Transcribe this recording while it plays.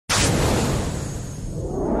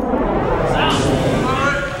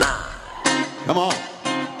Come on.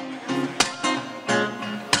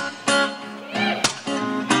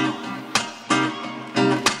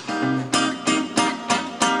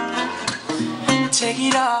 Take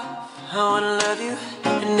it off, I wanna love you,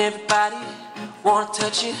 and everybody wanna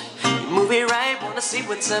touch you. You move it right, wanna see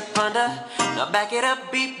what's up under. Now back it up,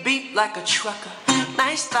 beep, beep, like a trucker.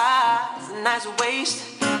 Nice thighs, a nice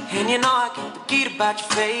waist, and you know I can't forget about your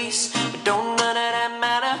face. But don't none of that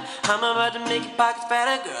matter, I'm about to make your pockets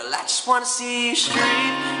fatter. Girl, I just wanna see you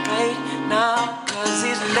straight right now, cause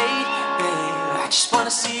it's late, babe. I just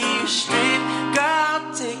wanna see you straight. Girl,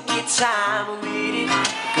 take your time with it.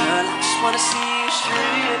 Girl, I just wanna see you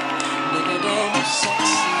straight. Nigga, damn, you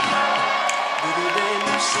sexy. Nigga, damn,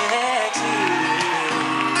 you sexy.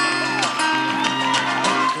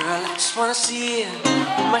 Girl, I just wanna see you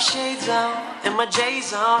with my shades on and my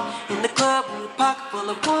J's on, in the club with a pocket full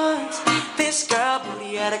of ones. This girl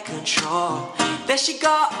booty out of control. There she go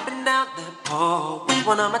up and down that pole. Which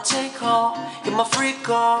one I'ma take home? Get my freak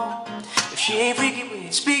on. If she ain't freaky, we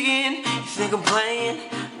ain't speaking. You think I'm playing?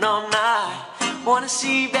 No, I'm not. Wanna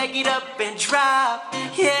see you back it up and drop.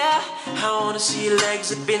 Yeah, I wanna see your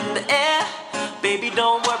legs up in the air. Baby,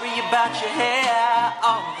 don't worry about your hair.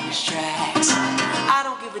 All these tracks, I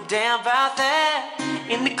don't give a damn about that.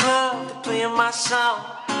 In the club, they're playing my song.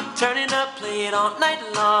 Turn it up, play it all night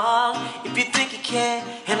long. If you think you can,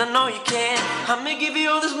 and I know you can, I'ma give you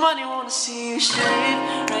all this money. Wanna see you straight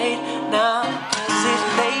right now, cause it's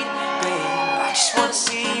late, babe. I just wanna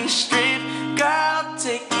see you straight. Girl,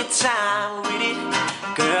 take your time with it.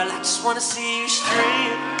 Girl, I just wanna see you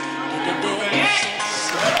straight.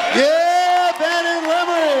 Yeah, McHenry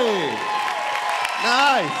Lemery.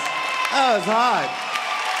 Nice. That was hot.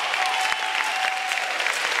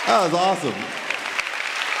 That was awesome.